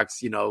anybody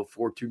cracks, 4.29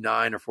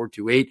 or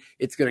 4.28,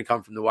 it's going to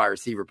come from the wide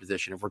receiver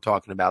position if we're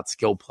talking about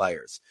skill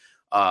players.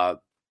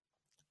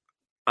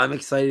 I'm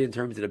excited in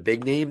terms of the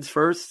big names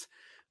first.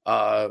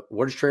 What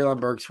does Treylon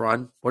Burks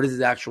run? What is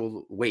his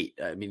actual weight?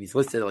 I mean, he's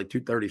listed at like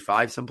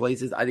 235 some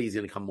places. I think he's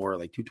going to come more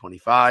like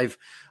 225.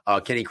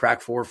 Can he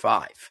crack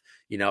 4.5?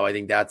 I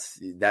think that's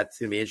going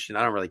to be interesting.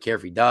 I don't really care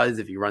if he does,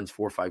 if he runs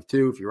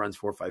 4.52, if he runs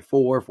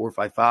 4.54,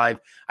 4.55.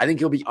 I think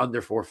he'll be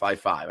under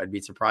 4.55. I'd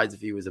be surprised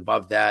if he was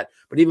above that.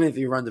 But even if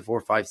he runs a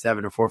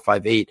 4.57 or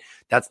 4.58,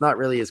 that's not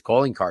really his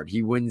calling card.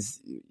 He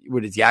wins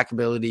with his yak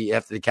ability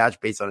after the catch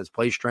based on his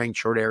play strength,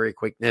 short area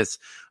quickness.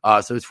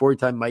 So his 40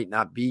 time might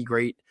not be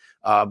great.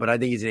 But I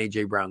think he's an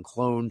A.J. Brown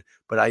clone.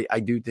 But I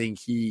do think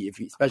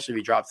especially if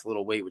he drops a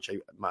little weight, which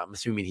I'm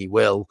assuming he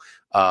will,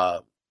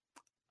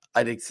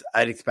 I'd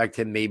expect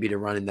him maybe to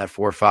run in that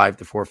 4.5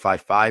 to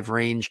 4.55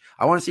 range.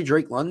 I want to see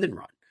Drake London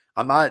run.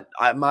 I'm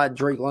not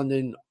Drake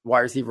London wide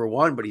receiver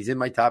 1, but he's in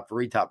my top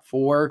 3, top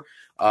 4.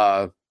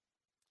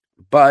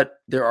 But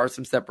there are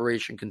some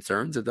separation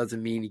concerns. It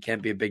doesn't mean he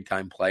can't be a big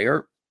time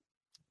player.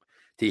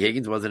 T.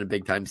 Higgins wasn't a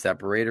big time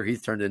separator.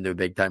 He's turned into a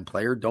big time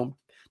player. Don't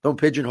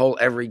pigeonhole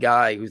every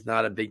guy who's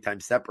not a big time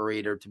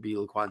separator to be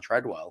Laquan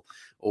Treadwell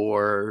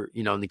or,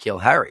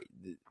 N'Keal Harry.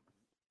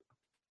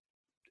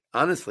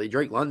 Honestly,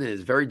 Drake London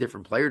is a very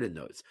different player than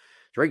those.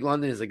 Drake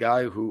London is a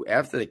guy who,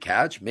 after the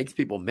catch, makes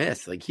people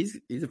miss. Like, he's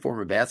a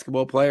former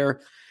basketball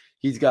player.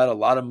 He's got a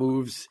lot of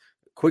moves,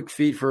 quick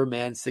feet for a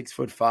man,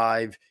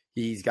 6'5".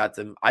 He's got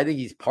I think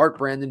he's part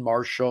Brandon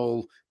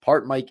Marshall,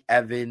 part Mike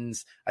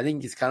Evans. I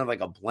think he's kind of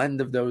like a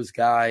blend of those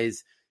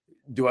guys.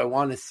 Do I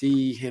want to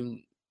see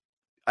him?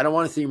 I don't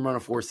want to see him run a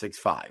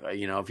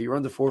 4.65. If he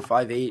runs a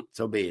 4.58,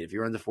 so be it. If he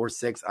runs a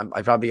 4.6,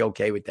 I'd probably be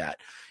okay with that.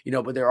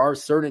 But there are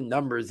certain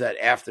numbers that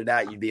after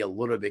that you'd be a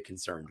little bit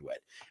concerned with.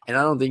 And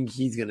I don't think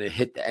he's going to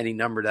hit any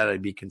number that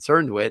I'd be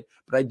concerned with,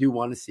 but I do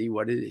want to see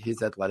what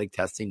his athletic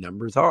testing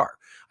numbers are.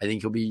 I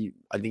think he'll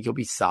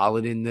be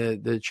solid in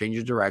the change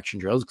of direction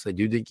drills, because I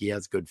do think he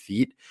has good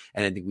feet.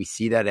 And I think we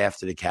see that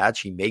after the catch.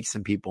 He makes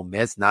some people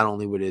miss, not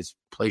only with his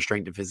play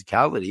strength and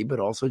physicality, but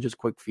also just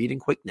quick feet and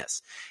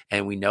quickness.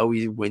 And we know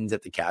he wins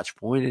at the catch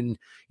point. And,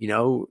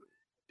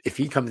 if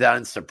he comes out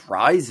and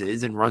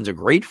surprises and runs a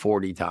great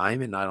 40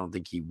 time, and I don't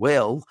think he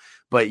will,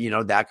 but,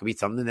 that could be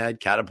something that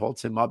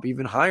catapults him up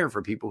even higher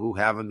for people who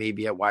have him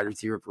maybe at wide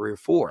receiver 3 or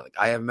 4. Like,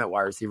 I have him at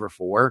wide receiver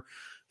 4.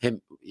 It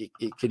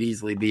could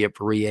easily be a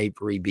 3A,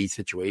 3B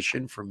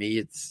situation. For me,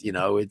 it's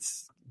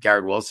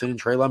Garrett Wilson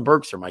and Treylon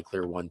Burks are my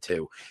clear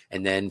 1-2.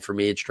 And then for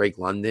me, it's Drake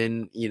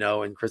London,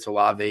 and Chris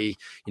Olave,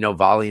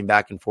 volleying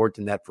back and forth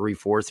in that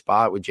 3-4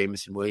 spot with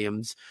Jameson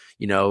Williams,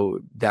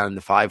 down in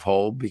the 5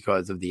 hole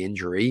because of the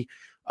injury.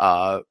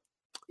 But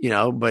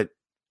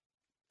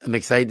I'm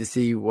excited to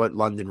see what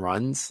London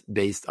runs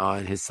based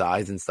on his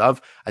size and stuff.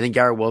 I think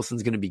Garrett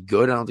Wilson's going to be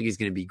good. I don't think he's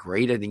going to be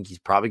great. I think he's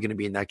probably going to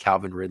be in that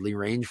Calvin Ridley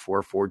range,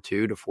 4.42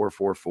 to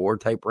 4.44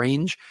 type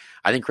range.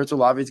 I think Chris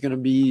Olave is going to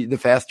be the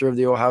faster of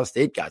the Ohio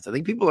State guys. I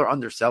think people are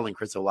underselling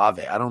Chris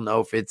Olave. I don't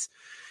know if it's,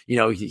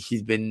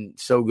 he's been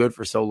so good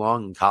for so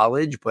long in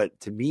college, but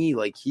to me,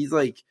 he's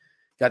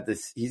got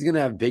this, he's going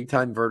to have big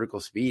time vertical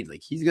speed.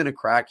 He's going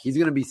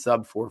to be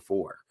sub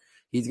 4.4.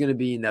 He's going to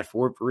be in that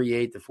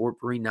 4.38 to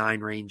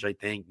 4.39 range, I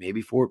think,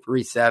 maybe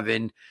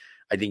 4.37.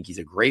 I think he's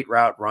a great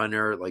route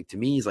runner. To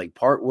me, he's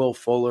part Will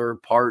Fuller,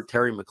 part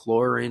Terry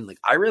McLaurin.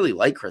 I really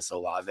like Chris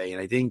Olave. And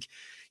I think,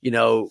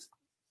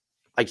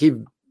 I keep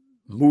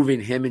moving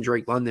him and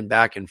Drake London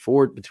back and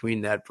forth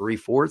between that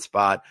 3-4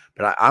 spot.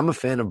 But I'm a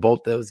fan of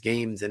both those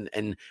games.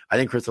 And I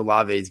think Chris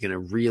Olave is going to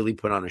really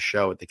put on a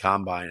show at the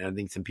Combine. And I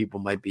think some people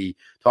might be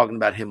talking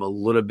about him a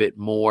little bit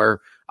more.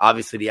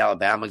 Obviously, the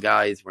Alabama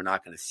guys, we're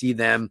not going to see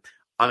them.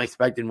 I'm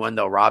expecting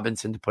Wendell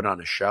Robinson to put on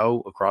a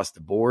show across the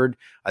board.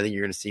 I think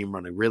you're going to see him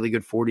run a really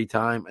good 40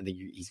 time. I think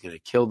he's going to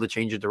kill the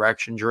change of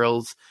direction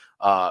drills.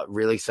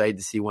 Really excited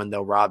to see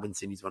Wendell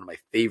Robinson. He's one of my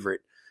favorite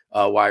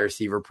wide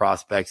receiver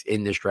prospects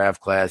in this draft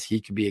class.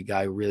 He could be a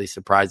guy who really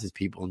surprises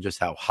people in just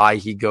how high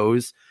he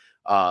goes.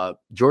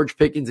 George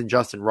Pickens and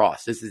Justin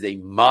Ross. This is a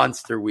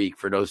monster week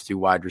for those two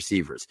wide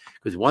receivers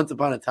because once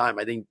upon a time,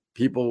 I think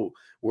people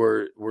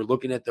were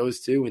looking at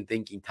those two and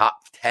thinking top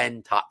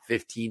 10, top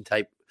 15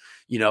 type,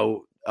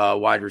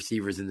 wide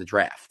receivers in the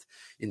draft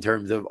in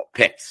terms of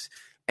picks.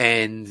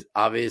 And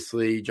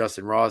obviously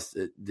Justin Ross,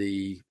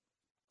 the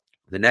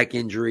neck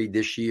injury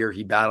this year,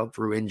 he battled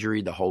through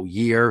injury the whole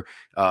year.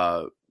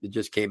 It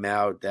just came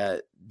out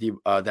that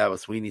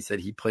was Sweeney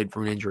said he played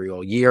through an injury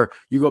all year.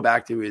 You go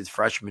back to his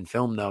freshman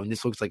film though, and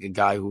this looks like a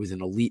guy who was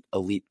an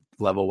elite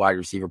level wide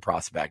receiver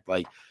prospect,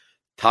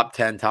 top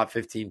 10, top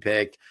 15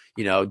 pick,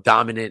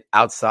 dominant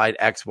outside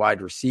X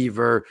wide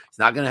receiver. He's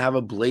not going to have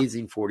a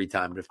blazing 40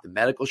 time, but if the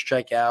medicals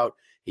check out,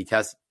 he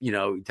tests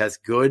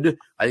good,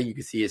 I think you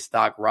can see his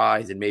stock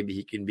rise and maybe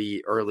he can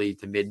be early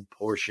to mid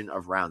portion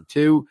of round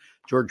 2.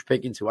 George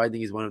Pickens, who I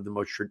think is one of the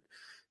most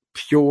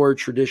pure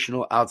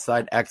traditional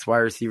outside X wide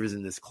receivers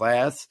in this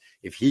class.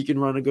 If he can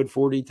run a good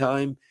 40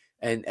 time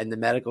and the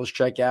medicals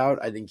check out,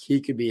 I think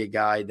he could be a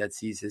guy that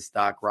sees his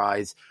stock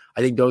rise. I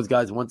think those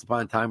guys once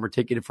upon a time were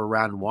ticketed for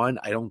round 1.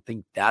 I don't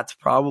think that's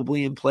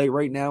probably in play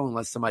right now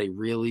unless somebody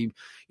really,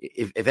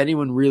 if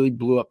anyone really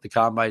blew up the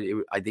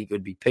Combine, I think it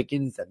would be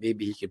Pickens, that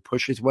maybe he could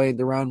push his way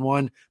into round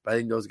 1. But I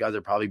think those guys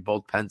are probably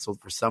both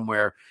penciled for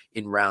somewhere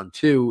in round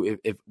 2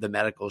 if the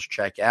medicals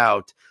check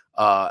out.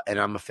 And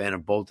I'm a fan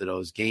of both of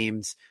those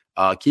games.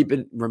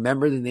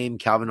 Remember the name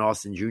Calvin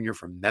Austin Jr.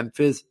 from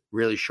Memphis,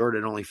 really short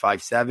at only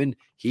 5'7".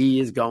 He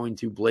is going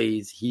to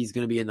blaze. He's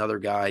going to be another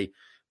guy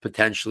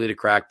potentially to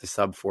crack the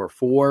sub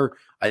 4.4.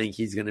 I think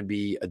he's going to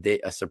be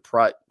a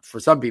surprise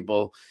for some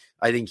people.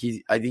 I think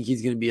he's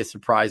going to be a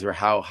surprise or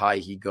how high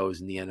he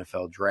goes in the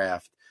NFL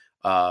draft.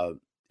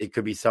 It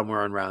could be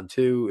somewhere in round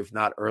 2, if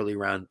not early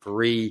round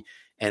 3.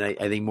 And I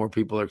think more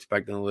people are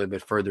expecting a little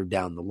bit further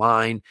down the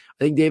line.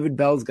 I think David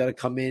Bell's got to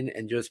come in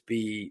and just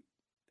be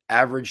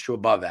average to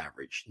above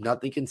average.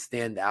 Nothing can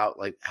stand out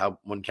like how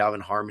when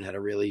Calvin Harmon had a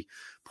really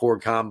poor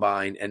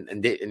combine.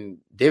 And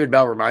David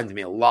Bell reminds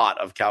me a lot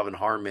of Calvin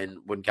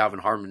Harmon when Calvin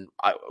Harmon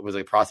was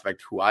a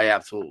prospect who I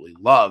absolutely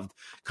loved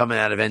coming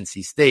out of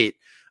NC State.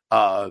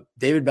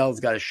 David Bell's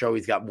got to show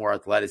he's got more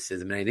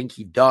athleticism, and I think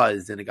he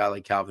does than a guy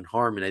like Calvin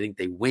Harmon. I think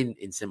they win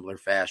in similar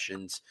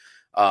fashions.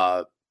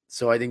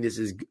 So I think this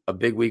is a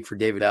big week for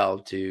David Bell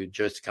to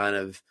just kind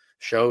of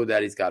show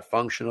that he's got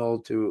functional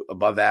to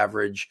above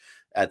average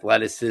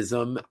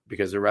athleticism,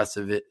 because the rest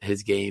of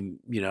his game,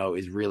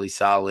 is really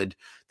solid,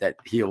 that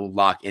he'll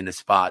lock in a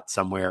spot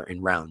somewhere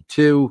in round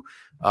 2.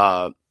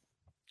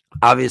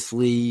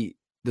 Obviously,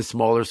 the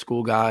smaller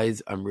school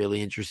guys, I'm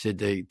really interested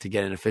to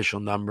get an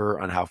official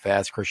number on how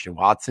fast Christian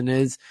Watson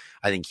is.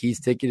 I think he's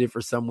ticketed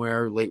for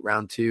somewhere late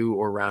round 2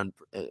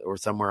 or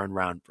somewhere in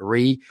round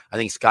 3. I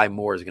think Sky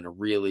Moore is going to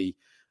really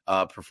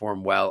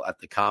perform well at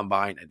the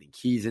combine. I think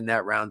he's in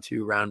that round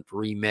 2, round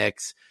 3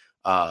 mix.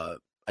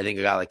 I think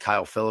a guy like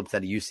Kyle Phillips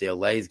at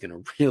UCLA is going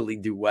to really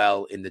do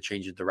well in the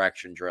change of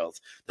direction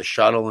drills. The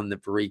shuttle and the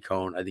free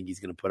cone, I think he's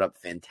going to put up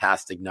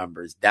fantastic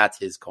numbers. That's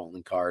his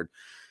calling card.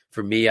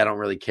 For me, I don't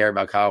really care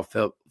about Kyle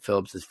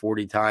Phillips'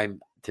 40 time.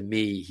 To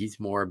me, he's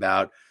more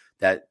about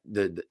that.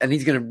 And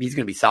he's going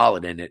to be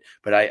solid in it.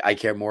 But I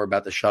care more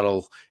about the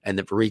shuttle and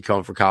the free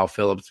cone for Kyle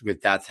Phillips,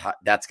 because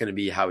that's going to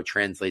be how it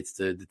translates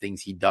to the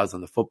things he does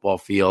on the football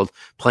field,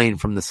 playing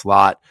from the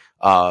slot.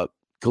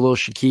 Khalil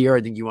Shakir,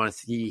 I think you want to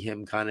see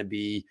him kind of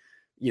be,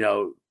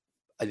 I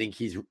think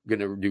he's going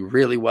to do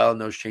really well in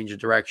those change of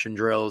direction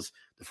drills.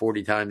 The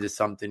 40 times is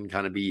something it's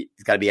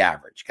got to be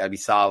average, got to be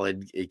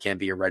solid. It can't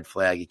be a red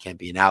flag. It can't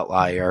be an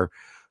outlier.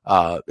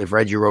 If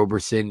Reggie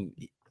Roberson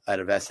out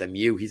of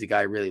SMU, he's a guy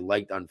I really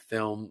liked on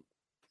film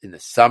in the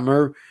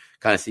summer.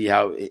 Kind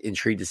of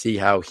intrigued to see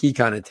how he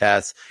kind of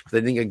tests. Because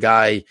I think a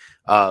guy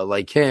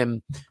like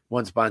him,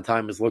 once upon a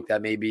time, was looked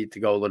at maybe to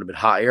go a little bit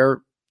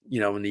higher.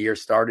 When the year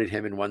started,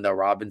 him and Wendell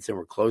Robinson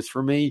were close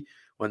for me.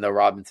 Wendell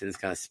Robinson has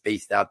kind of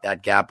spaced out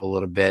that gap a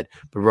little bit,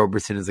 but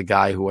Roberson is a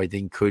guy who I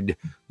think could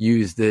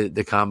use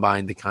the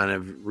combine to kind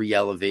of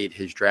re-elevate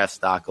his draft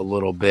stock a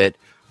little bit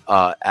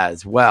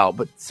as well.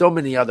 But so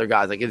many other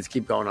guys, I can just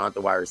keep going on at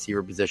the wide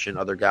receiver position,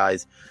 other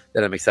guys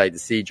that I'm excited to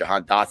see.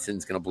 Jahan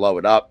Dotson's going to blow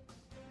it up.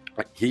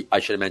 I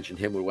should have mentioned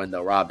him with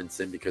Wendell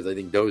Robinson because I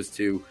think those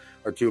two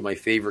are two of my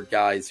favorite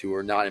guys who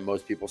are not in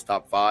most people's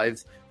top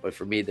fives, but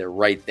for me, they're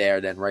right there,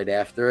 then right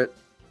after it.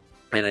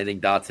 And I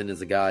think Dotson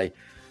is a guy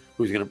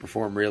who's going to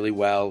perform really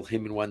well.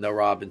 Him and Wendell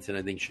Robinson,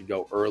 I think, should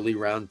go early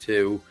round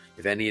 2.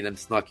 If any of them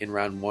snuck in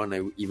round 1, I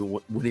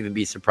wouldn't even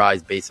be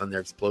surprised based on their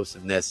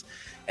explosiveness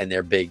and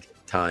their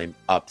big-time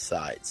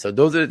upside. So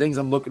those are the things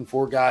I'm looking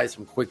for, guys.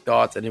 Some quick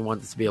thoughts. I didn't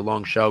want this to be a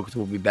long show because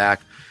we'll be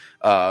back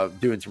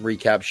doing some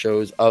recap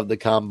shows of the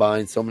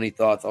Combine. So many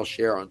thoughts I'll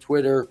share on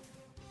Twitter,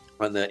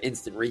 on the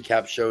instant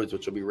recap shows,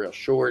 which will be real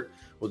short.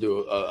 We'll do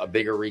a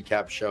bigger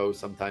recap show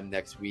sometime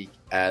next week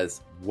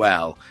as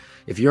well.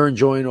 If you're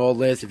enjoying all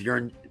this,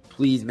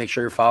 please make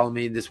sure you're following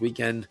me this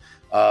weekend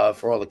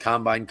for all the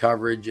Combine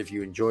coverage. If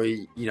you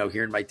enjoy,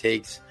 hearing my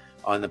takes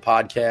on the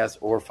podcast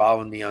or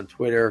following me on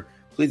Twitter,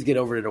 please get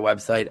over to the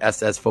website,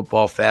 SS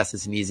Football,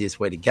 fastest and easiest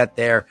way to get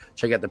there.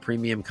 Check out the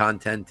premium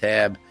content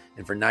tab.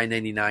 And for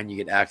 $9.99, you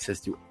get access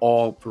to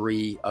all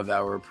 3 of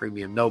our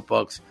premium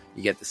notebooks.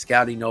 You get the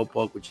scouting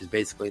notebook, which is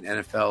basically an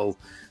NFL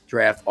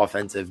draft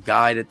offensive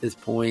guide at this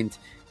point.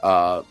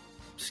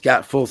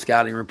 Full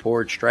scouting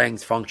report,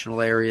 strengths,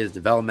 functional areas,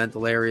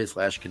 developmental areas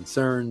 /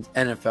 concerns,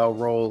 NFL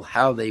role,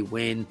 how they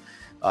win,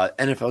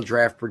 NFL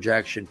draft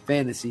projection,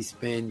 fantasy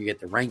spin. You get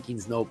the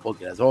rankings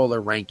notebook. It has all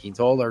our rankings,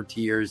 all our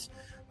tiers.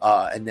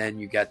 And then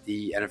you get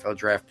the NFL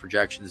draft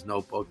projections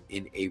notebook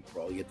in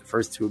April. You get the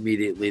first 2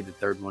 immediately. The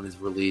third one is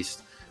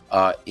released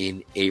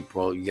in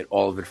April. You get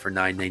all of it for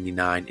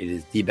 $9.99. It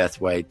is the best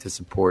way to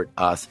support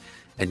us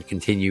and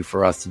continue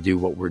for us to do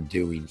what we're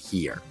doing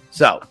here.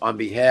 So on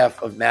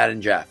behalf of Matt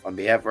and Jeff, on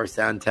behalf of our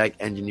sound tech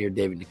engineer,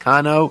 David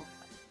Nicano,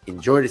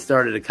 enjoy the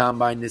start of the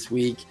Combine this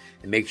week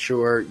and make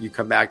sure you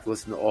come back to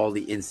listen to all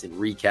the instant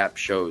recap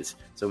shows.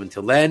 So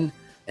until then,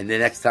 and the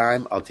next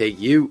time, I'll take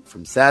you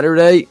from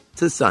Saturday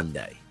to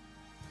Sunday.